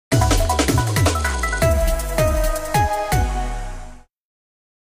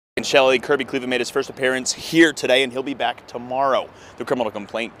Shelley, Kirby Cleveland made his first appearance here today, and he'll be back tomorrow. The criminal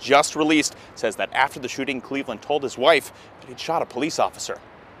complaint just released says that after the shooting, Cleveland told his wife that he'd shot a police officer.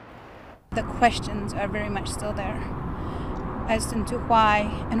 The questions are very much still there as into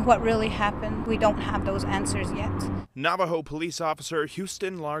why and what really happened. We don't have those answers yet. Navajo police officer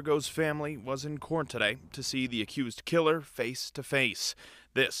Houston Largo's family was in court today to see the accused killer face to face.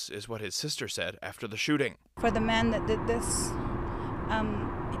 This is what his sister said after the shooting. For the man that did this,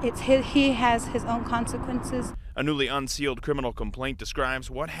 he has his own consequences. A newly unsealed criminal complaint describes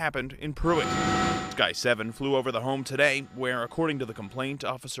what happened in Pruitt. Sky 7 flew over the home today, where, according to the complaint,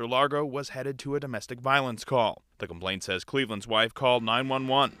 Officer Largo was headed to a domestic violence call. The complaint says Cleveland's wife called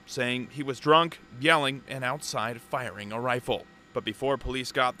 911, saying he was drunk, yelling, and outside firing a rifle. But before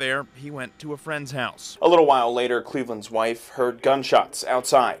police got there, he went to a friend's house. A little while later, Cleveland's wife heard gunshots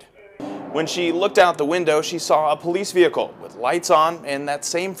outside. When she looked out the window, she saw a police vehicle with lights on and that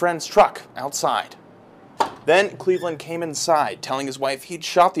same friend's truck outside. Then Cleveland came inside, telling his wife he'd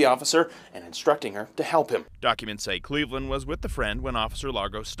shot the officer and instructing her to help him. Documents say Cleveland was with the friend when Officer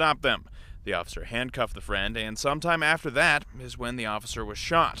Largo stopped them. The officer handcuffed the friend, and sometime after that is when the officer was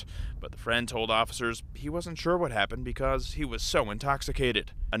shot. But the friend told officers he wasn't sure what happened because he was so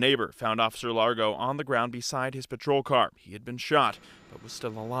intoxicated. A neighbor found Officer Largo on the ground beside his patrol car. He had been shot, but was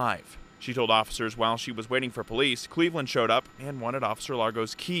still alive. She told officers while she was waiting for police, Cleveland showed up and wanted Officer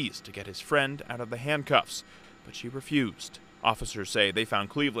Largo's keys to get his friend out of the handcuffs, but she refused. Officers say they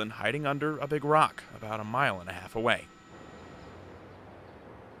found Cleveland hiding under a big rock about 1.5 miles away.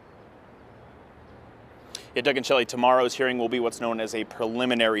 Yeah, Doug and Shelley, tomorrow's hearing will be what's known as a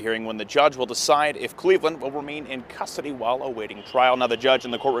preliminary hearing when the judge will decide if Cleveland will remain in custody while awaiting trial. Now, the judge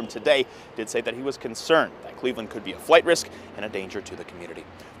in the courtroom today did say that he was concerned that Cleveland could be a flight risk and a danger to the community.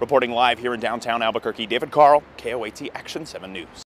 Reporting live here in downtown Albuquerque, David Carl, KOAT Action 7 News.